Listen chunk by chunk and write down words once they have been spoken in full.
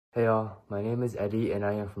Hey all, my name is Eddie and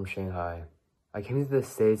I am from Shanghai. I came to the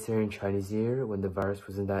States during Chinese New Year when the virus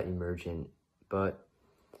wasn't that emergent, but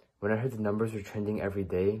when I heard the numbers were trending every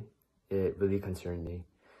day, it really concerned me.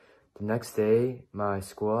 The next day, my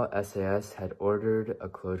school, SAS, had ordered a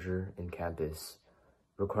closure in campus,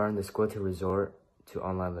 requiring the school to resort to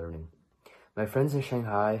online learning. My friends in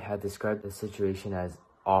Shanghai had described the situation as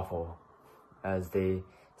awful, as they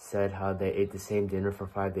said how they ate the same dinner for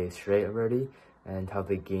 5 days straight already, and how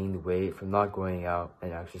they gained weight from not going out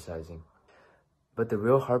and exercising. But the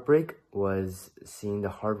real heartbreak was seeing the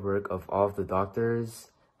hard work of all of the doctors,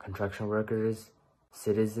 construction workers,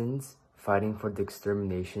 citizens fighting for the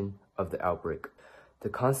extermination of the outbreak. The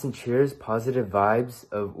constant cheers, positive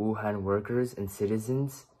vibes of Wuhan workers and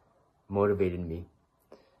citizens motivated me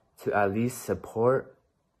to at least support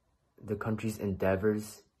the country's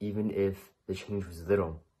endeavors, even if the change was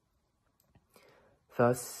little.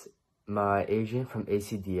 Thus, my agent from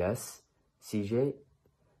ACDS, CJ,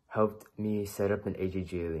 helped me set up an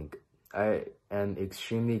AJG link. I am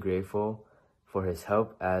extremely grateful for his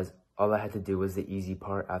help, as all I had to do was the easy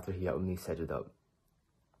part after he helped me set it up.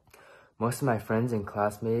 Most of my friends and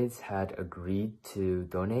classmates had agreed to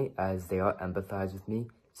donate, as they all empathized with me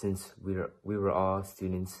since we were all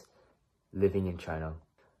students living in China.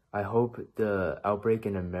 I hope the outbreak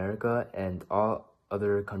in America and all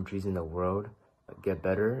other countries in the world get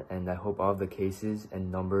better, and I hope all the cases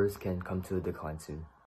and numbers can come to a decline soon.